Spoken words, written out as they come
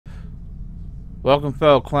Welcome,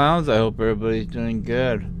 fellow clowns. I hope everybody's doing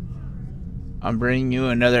good. I'm bringing you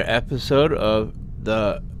another episode of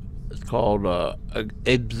it's called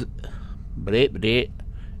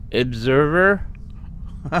Observer.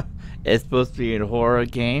 It's supposed to be a horror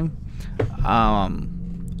game.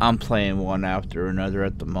 I'm playing one after another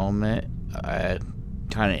at the moment.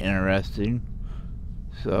 Kind of interesting.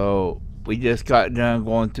 So we just got done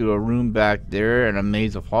going through a room back there and a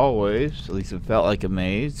maze of hallways. At least it felt like a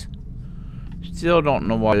maze. Still don't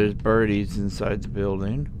know why there's birdies inside the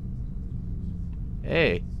building.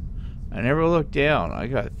 Hey, I never looked down. I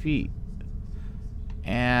got feet.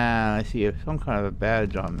 And I see some kind of a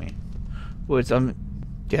badge on me. Which I'm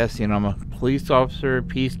guessing I'm a police officer,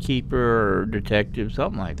 peacekeeper, or detective,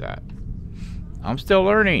 something like that. I'm still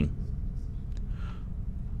learning.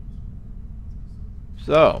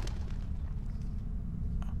 So,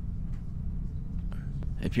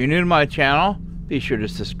 if you're new to my channel, be sure to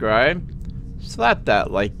subscribe. Slap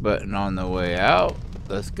that like button on the way out.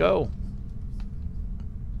 Let's go.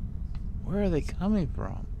 Where are they coming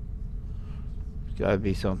from? There's gotta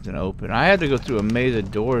be something open. I had to go through a maze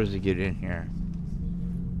of doors to get in here.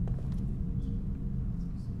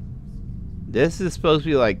 This is supposed to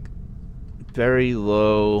be like very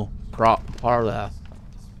low parla.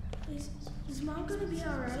 Is Mom gonna be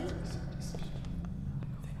alright?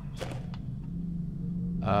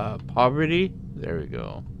 Poverty? There we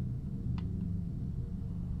go.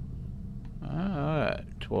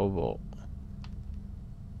 12 volt.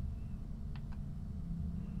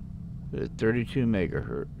 32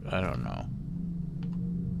 megahertz. I don't know.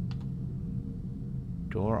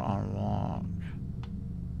 Door unlocked.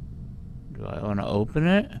 Do I want to open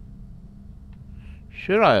it?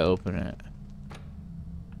 Should I open it?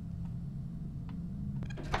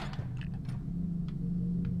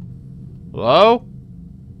 Hello?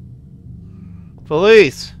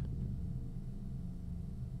 Police!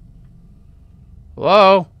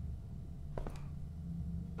 Hello?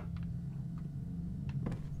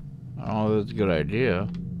 I don't know if that's a good idea.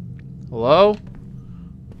 Hello?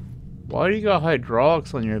 Why do you got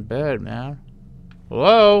hydraulics on your bed, man?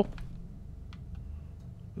 Hello?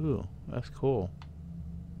 Ooh, that's cool.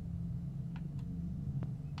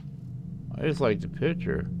 I just like the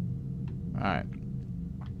picture. Alright.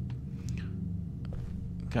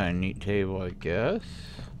 Kind of neat table, I guess.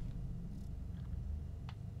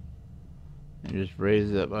 And just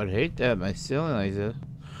raise it up. I'd hate to have my ceiling like this.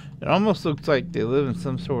 It almost looks like they live in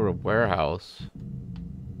some sort of warehouse.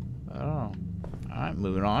 I don't know. Alright,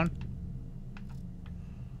 moving on.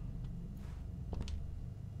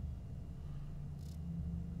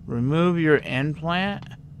 Remove your implant?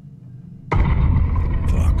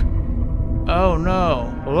 Fuck. Oh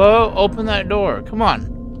no. Hello? Open that door. Come on.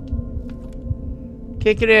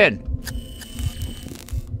 Kick it in.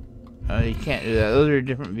 Oh, you can't do that. Those are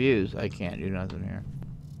different views. I can't do nothing here.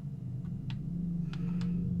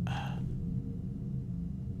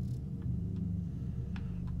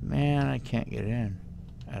 Man, I can't get in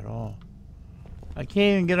at all. I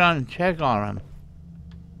can't even get on and check on him.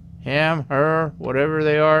 Him, her, whatever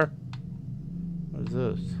they are. What is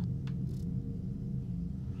this?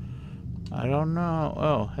 I don't know.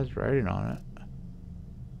 Oh, it has writing on it.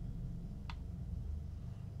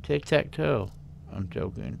 Tic-tac-toe. I'm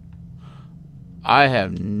joking. I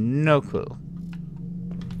have no clue.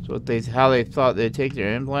 So how they thought they'd take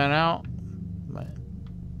their implant out? But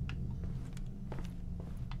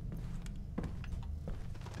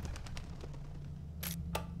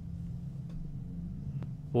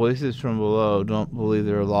voices from below, don't believe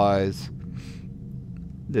their lies.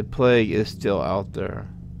 The plague is still out there.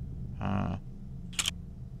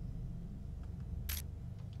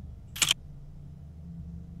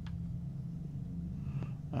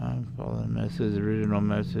 Follow the message, original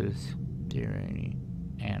message. Dear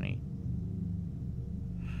Annie.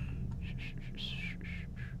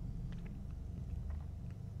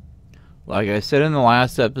 Like I said in the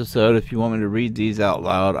last episode, if you want me to read these out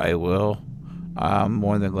loud, I will. I'm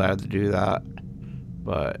more than glad to do that.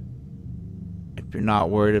 But if you're not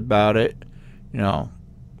worried about it, you know,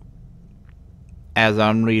 as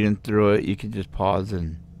I'm reading through it, you can just pause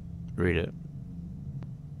and read it.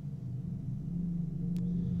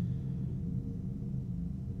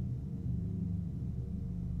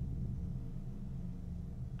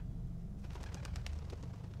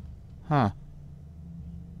 Huh.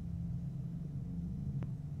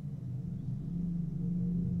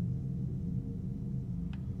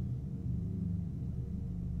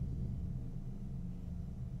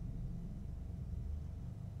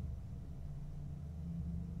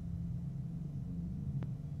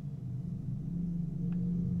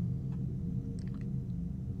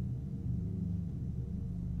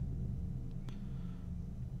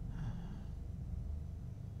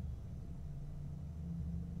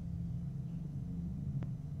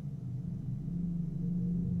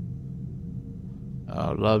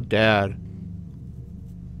 Oh, love Dad.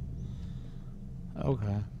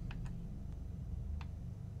 Okay.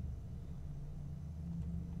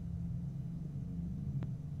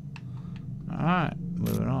 Alright,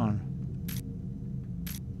 moving on.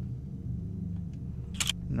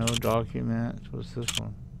 No documents. What's this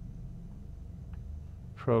one?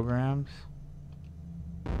 Programs.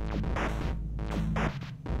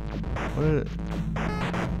 What is it?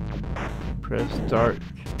 Press start.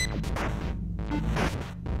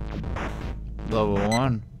 Level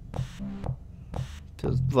 1.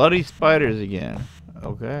 Says bloody spiders again.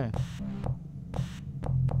 Okay.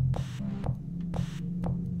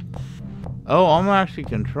 Oh, I'm actually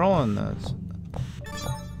controlling this.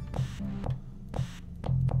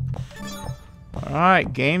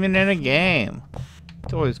 Alright, gaming in a game.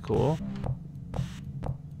 It's always cool.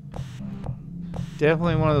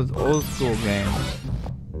 Definitely one of those old school games.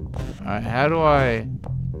 Alright, how do I...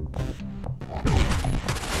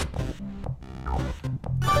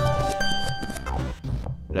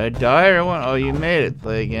 Did I die or what? Oh, you made it.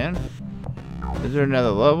 Play again. Is there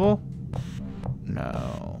another level?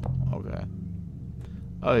 No. Okay.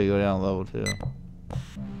 Oh, you go down level 2.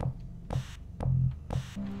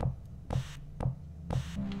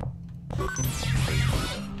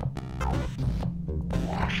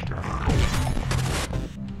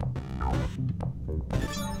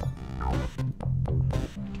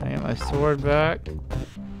 Can I get my sword back?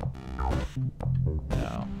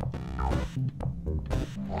 No.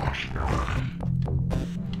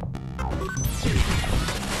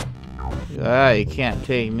 Ah, you can't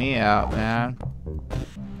take me out, man.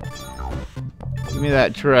 Give me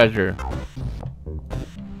that treasure.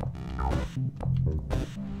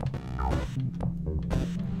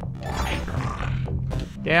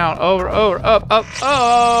 Down, over, up,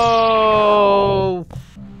 oh!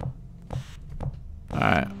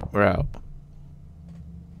 Alright, we're out.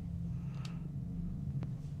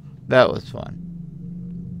 That was fun.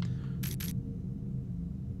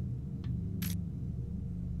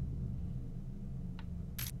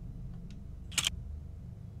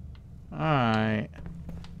 Alright.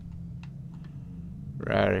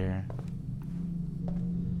 We're out of here.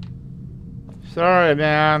 Sorry,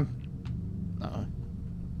 man. No.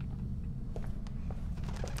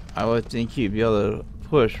 I would think you'd be able to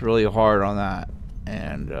push really hard on that.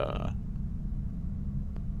 And,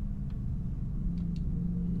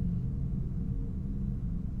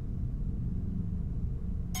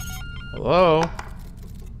 hello?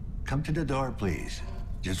 Come to the door, please.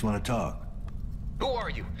 Just want to talk. Who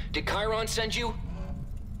are you? Did Chiron send you?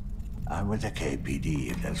 I'm with the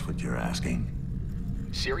KPD, if that's what you're asking.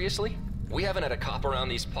 Seriously? We haven't had a cop around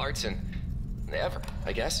these parts in... ever,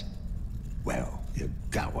 I guess. Well, you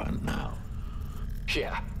got one now.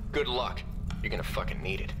 Yeah, good luck. You're gonna fucking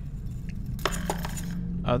need it.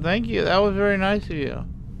 Oh, thank you. That was very nice of you.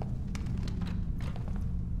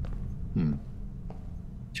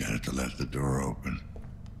 Janitor left the door open.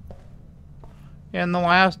 And the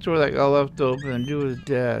last door that got left open, and dude was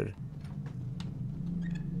dead.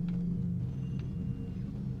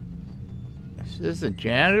 Is this a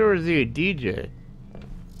janitor or is he a DJ?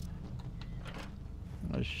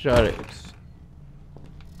 Let's shut it.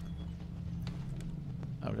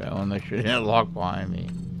 Okay, I want to make sure it didn't lock behind me.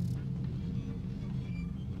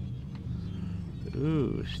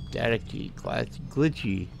 Ooh, staticky,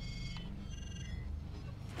 glitchy.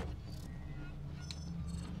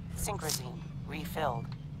 Synchrosine refilled.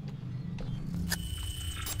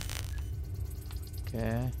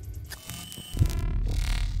 Okay.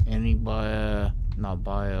 Any bio, not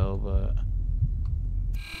bio, but...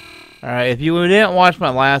 Alright, if you didn't watch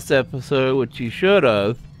my last episode, which you should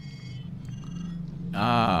have,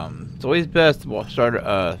 it's always best to start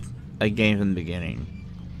a game from the beginning.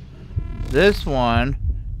 This one,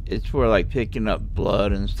 it's for like picking up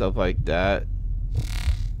blood and stuff like that,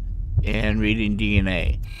 and reading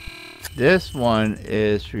DNA. This one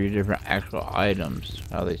is for your different actual items,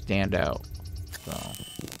 how they stand out. So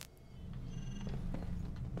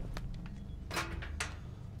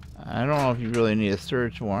I don't know if you really need a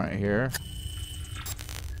search warrant here.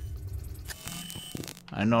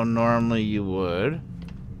 I know normally you would.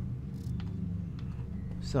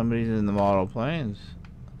 Somebody's in the model planes.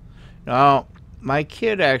 Now, my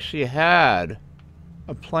kid actually had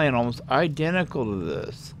a plane almost identical to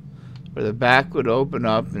this, where the back would open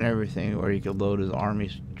up and everything, where he could load his army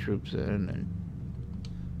troops in, and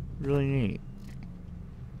really neat.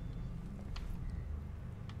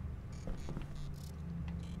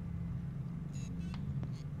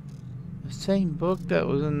 The same book that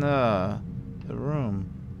was in the room.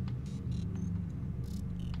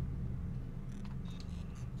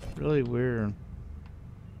 Really weird.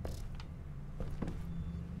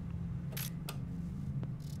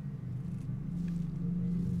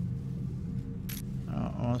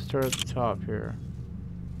 let's start at the top here.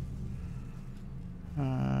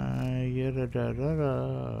 Yada da da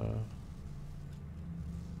da.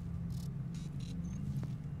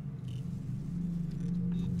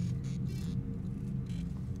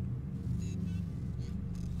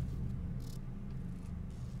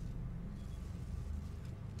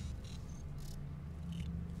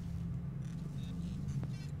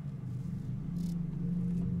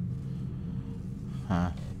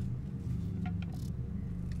 Huh.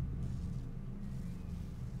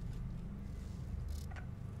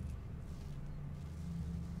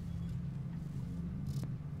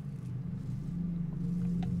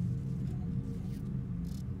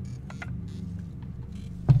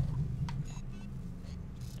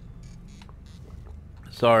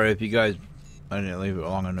 Sorry if you guys, I didn't leave it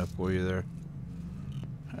long enough for you there.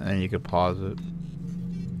 And then you could pause it.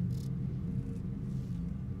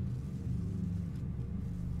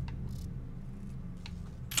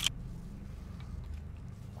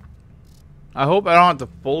 I hope I don't have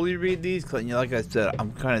to fully read these, because, you know, like I said,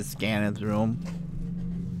 I'm kind of scanning through them.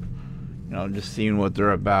 You know, just seeing what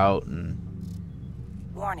they're about. And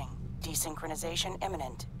Warning. Desynchronization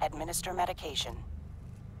imminent. Administer medication.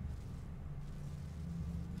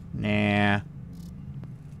 nah.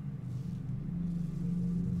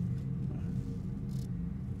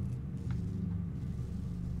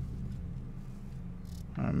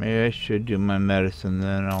 Alright, maybe I should do my medicine,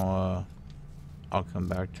 then I'll come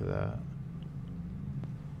back to that.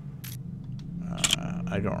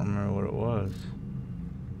 I don't remember what it was.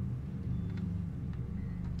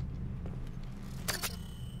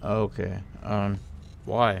 Okay.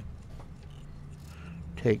 Why?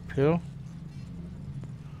 Take pill?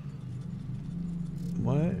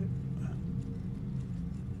 What?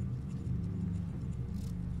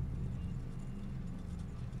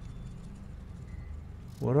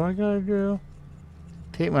 What do I gotta do?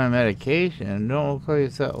 Take my medication. Don't look like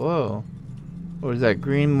it's that low. Or is that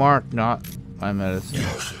green mark not my medicine?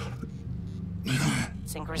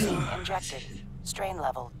 Synchrosine injected. Strain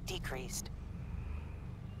level decreased.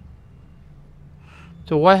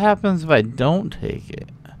 So what happens if I don't take it?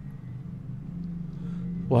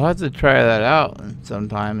 We'll have to try that out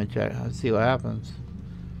sometime and check. See what happens.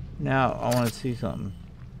 Now I want to see something.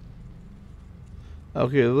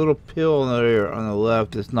 Okay, a little pill there on the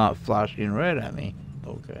left is not flashing red at me.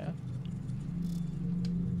 Okay.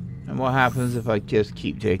 And what happens if I just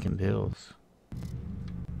keep taking pills?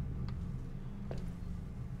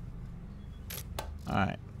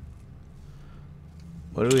 Alright.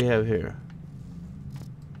 What do we have here?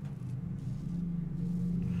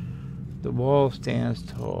 The wall stands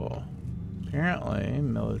tall. Apparently,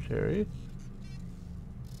 military.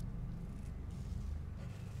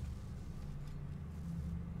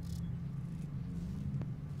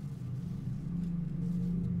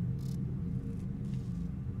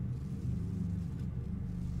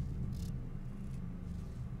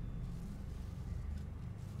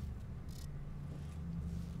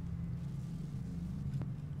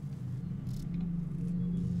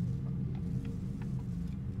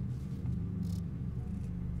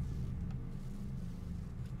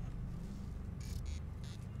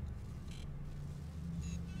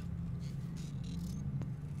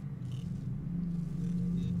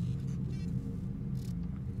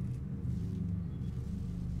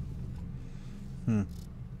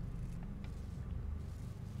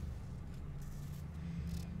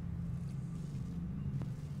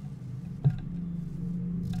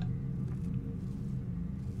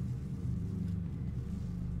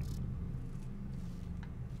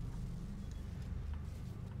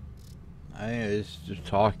 I think it's just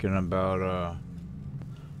talking about,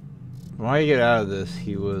 when I get out of this,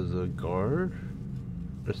 he was a guard?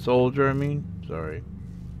 A soldier, I mean? Sorry.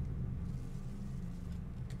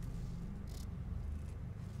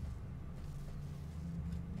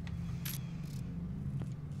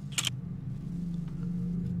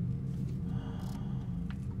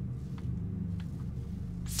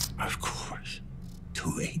 Of course.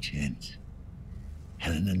 2 agents.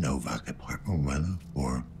 Helena Novak, apartment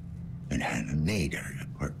 104, and Hannah Nader,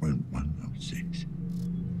 apartment 106.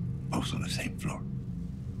 Both on the same floor.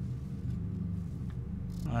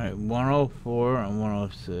 Alright, 104 and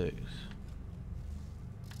 106.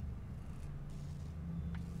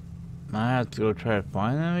 I have to go try to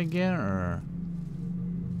find them again, or?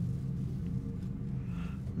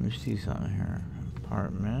 Let me see something here.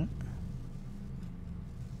 Apartment.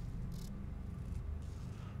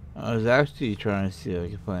 I was actually trying to see if I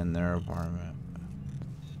could find their apartment.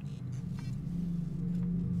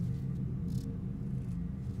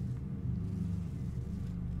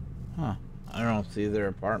 Huh. I don't see their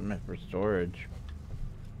apartment for storage.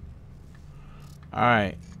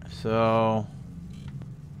 Alright, so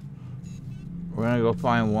we're gonna go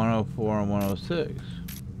find 104 and 106.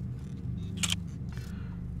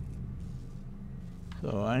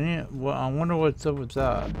 So I need. Well, I wonder what's up with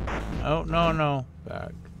that. Oh no,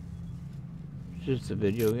 back. It's just a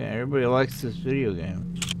video game. Everybody likes this video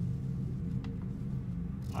game.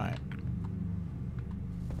 Alright.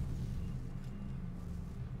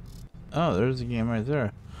 Oh, there's a game right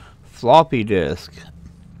there. Floppy disk.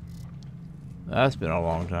 That's been a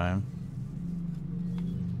long time.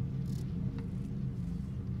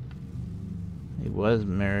 He was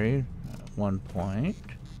married at one point.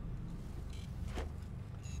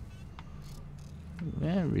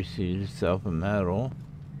 And received himself a medal.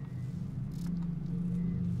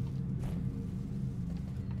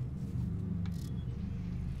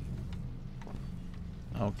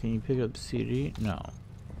 Oh, can you pick up CD? No.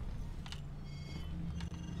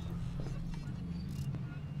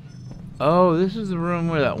 Oh, this is the room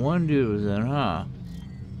where that one dude was in, huh?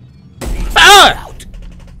 Ah!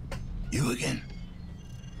 You again?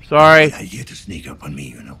 Sorry. Good idea to sneak up on me,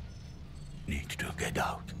 you know. Need to get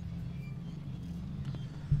out.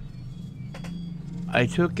 I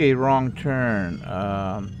took a wrong turn.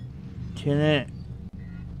 Tenant,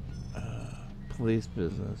 police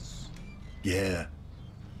business. Yeah.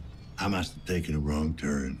 I must have taken a wrong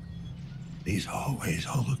turn. These hallways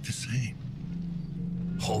all look the same.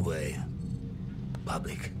 Hallway.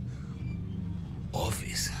 Public.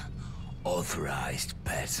 Office. Authorized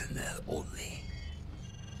personnel only.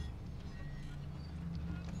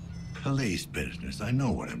 Police business. I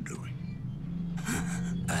know what I'm doing.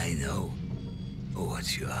 I know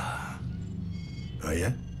what you are. Oh,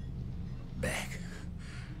 yeah? Back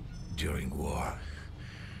during war.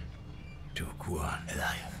 Took one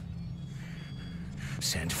alive.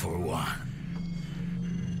 Sent for one.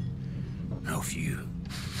 Of you.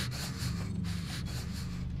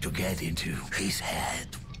 To get into his head.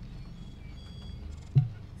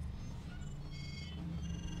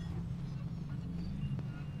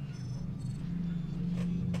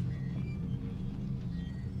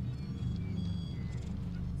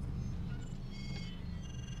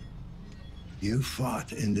 You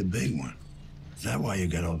fought in the big one. Is that why you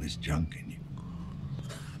got all this junk in you?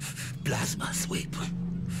 Plasma sweep.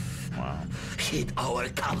 Wow. Hit our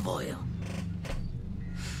convoy.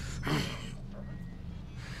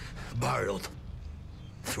 Barreled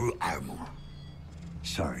through armor.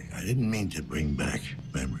 Sorry, I didn't mean to bring back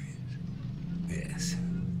memories. Yes.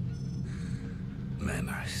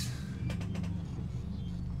 Memories.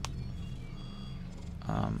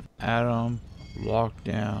 Adam,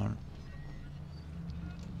 lockdown.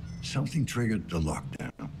 Something triggered the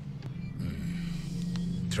lockdown.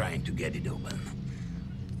 Trying to get it open.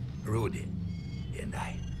 Rudy and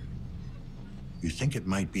I. You think it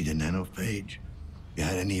might be the nanophage? You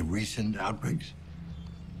had any recent outbreaks?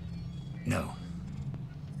 No.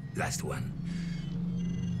 Last one.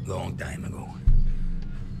 Long time ago.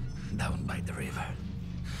 Down by the river.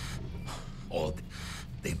 All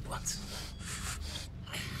the implants.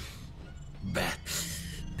 Bad.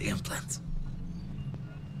 The implants.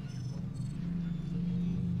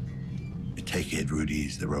 I take it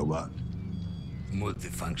Rudy's the robot?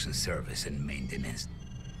 Multifunction service and maintenance.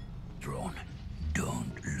 Drone.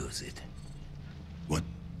 Don't lose it. What?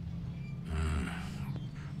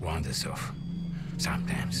 Wanders off.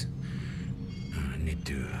 Sometimes. Need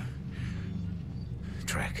to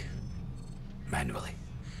track manually.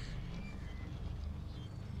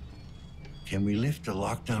 Can we lift the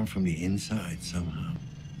lockdown from the inside somehow?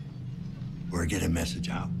 Or get a message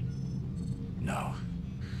out? No.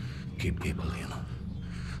 Keep people in.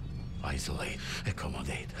 Isolate,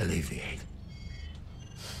 accommodate, alleviate.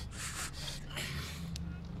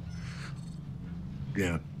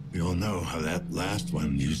 Yeah, we all know how that last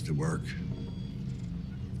one used to work.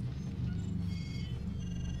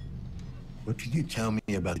 What can you tell me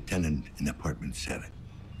about the tenant in apartment 7?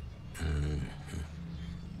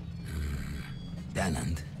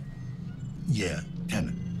 Tenant? Yeah,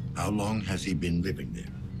 tenant. How long has he been living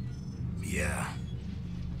there? Yeah.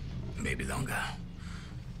 Maybe longer.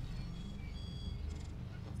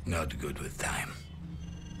 Not good with time.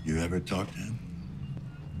 You ever talk to him?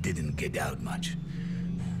 Didn't get out much.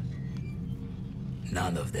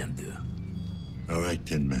 None of them do. All right,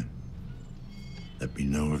 Tin Man. Let me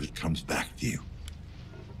know if it comes back to you.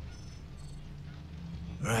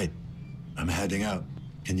 All right, I'm heading out.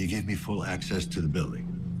 Can you give me full access to the building?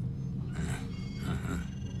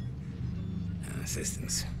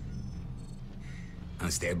 Assistance.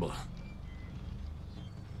 Unstable.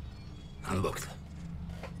 Unlocked.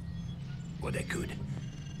 What I could.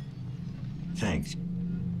 Thanks.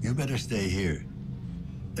 You better stay here.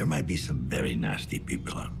 There might be some very nasty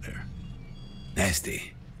people out there.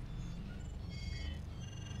 Nasty.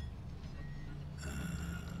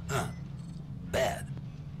 Bad.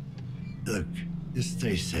 Look, just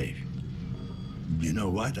stay safe. You know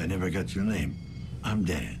what? I never got your name. I'm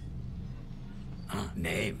Dan.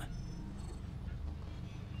 Name?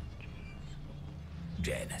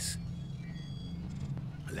 Janus.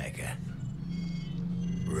 Like a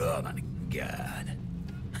Roman god.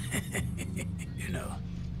 You know.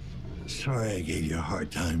 Sorry I gave you a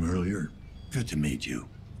hard time earlier. Good to meet you.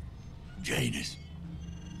 Janus.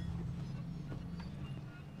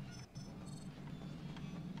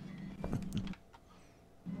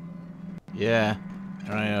 Yeah,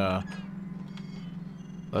 and I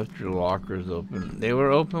left your lockers open. They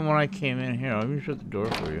were open when I came in here. Let me shut the door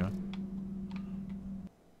for you.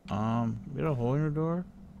 You got a hole in your door?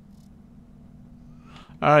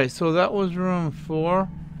 Alright, so that was room 4.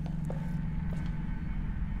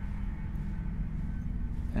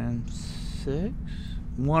 And 6?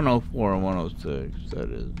 104 and 106, that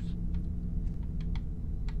is.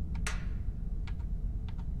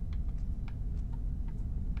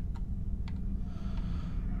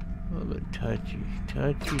 A little bit touchy.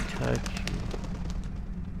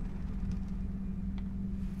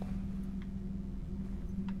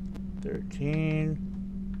 13,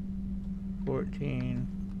 14.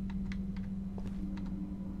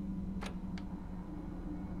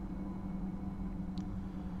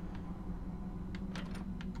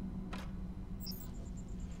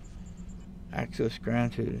 Access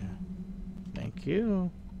granted. Thank you.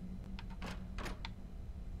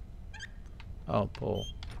 Oh, pull.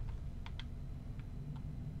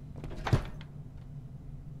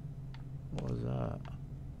 What was that?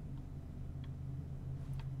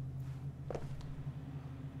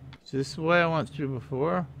 Is this the way I went through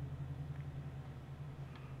before?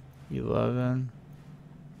 11.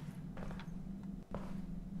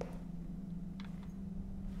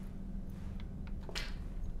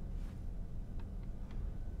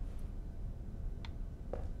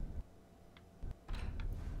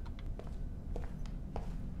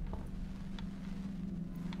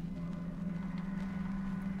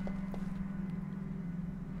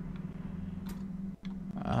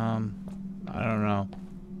 I don't know.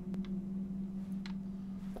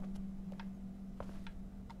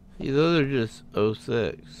 See, those are just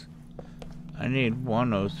 06. I need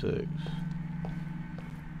 106.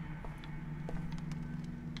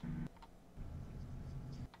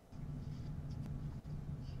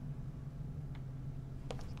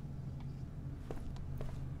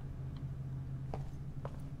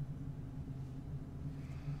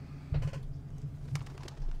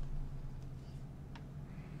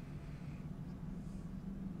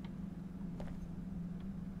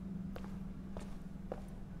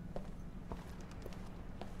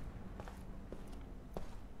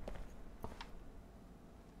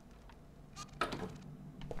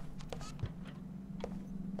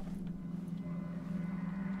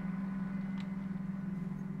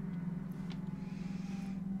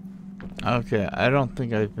 Okay, I don't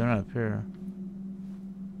think I've been up here.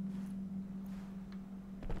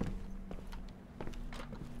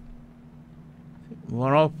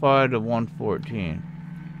 $105 to $114.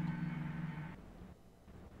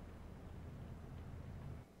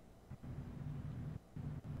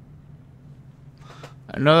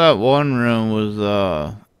 I know that one room was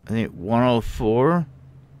I think 104.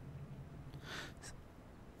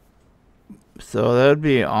 So that would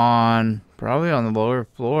be on probably on the lower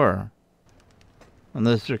floor.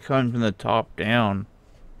 Unless they're coming from the top down.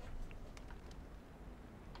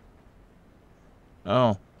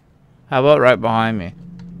 Oh. How about right behind me?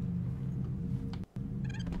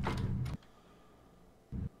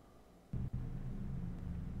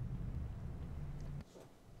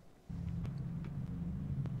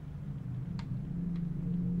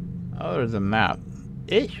 Oh, there's a map.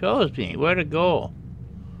 It shows me where to go.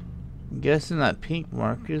 I'm guessing that pink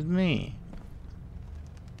mark is me.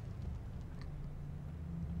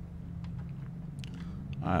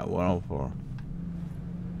 Alright, 104.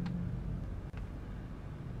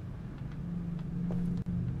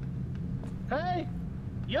 Hey!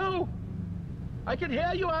 You! I can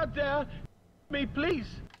hear you out there! Me, please!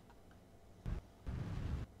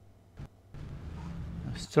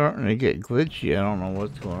 I'm starting to get glitchy. I don't know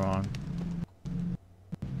what's going on.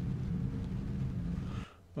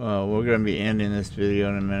 We're going to be ending this video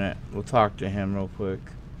in a minute. We'll talk to him real quick.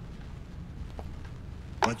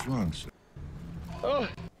 What's wrong, sir? Oh,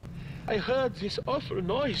 I heard this awful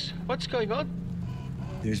noise. What's going on?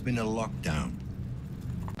 There's been a lockdown.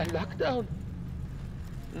 A lockdown?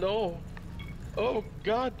 No. Oh,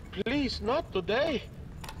 God, please, not today.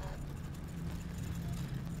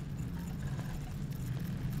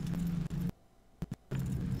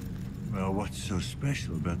 Well, what's so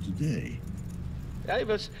special about today? I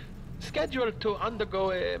was scheduled to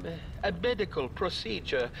undergo a medical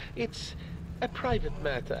procedure. It's a private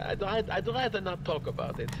matter. I'd rather not talk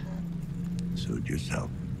about it. Suit yourself.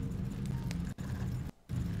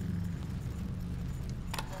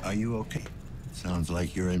 Are you okay? Sounds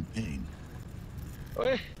like you're in pain.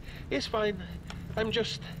 Oh, it's fine. I'm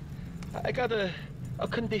just... I got a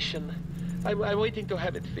condition. I'm waiting to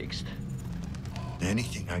have it fixed.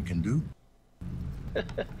 Anything I can do?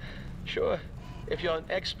 Sure, if you're an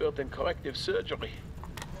expert in corrective surgery.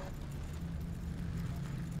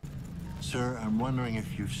 Sir, I'm wondering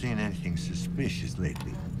if you've seen anything suspicious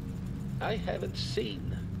lately. I haven't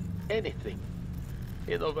seen anything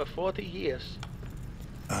in over 40 years.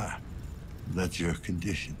 Ah, that's your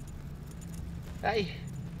condition. I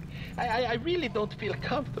really don't feel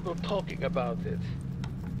comfortable talking about it.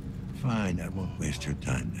 Fine, I won't waste your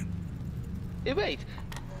time then. Wait,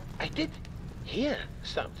 I did hear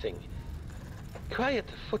something. Quiet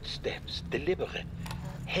footsteps, deliberate,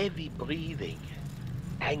 heavy breathing,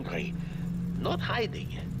 angry, not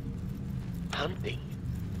hiding, hunting.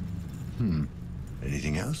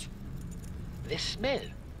 Anything else? The smell,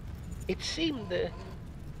 it seemed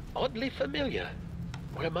oddly familiar.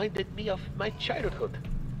 Reminded me of my childhood.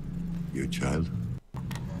 Your child?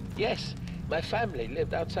 Yes, my family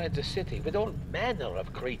lived outside the city with all manner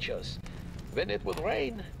of creatures. When it would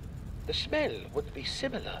rain, the smell would be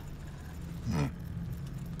similar.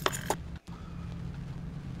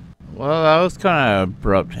 Well, that was kind of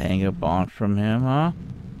abrupt hang up on from him, huh?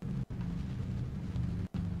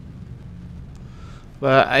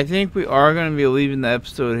 But I think we are going to be leaving the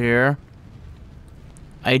episode here.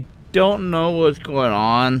 I don't know what's going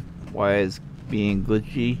on, why it's being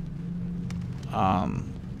glitchy.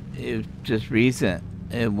 It was just recent.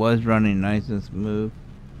 It was running nice and smooth.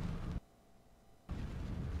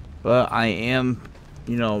 But I am,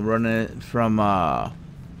 you know, running it from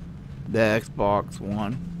the Xbox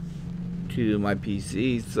One to my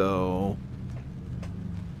PC, so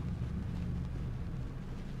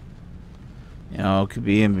you know, it could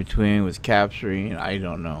be in between with capturing. I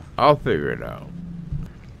don't know. I'll figure it out.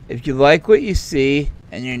 If you like what you see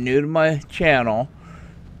and you're new to my channel,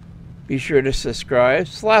 be sure to subscribe.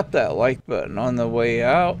 Slap that like button on the way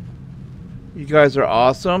out. You guys are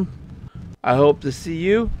awesome. I hope to see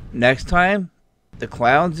you next time the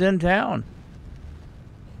clown's in town.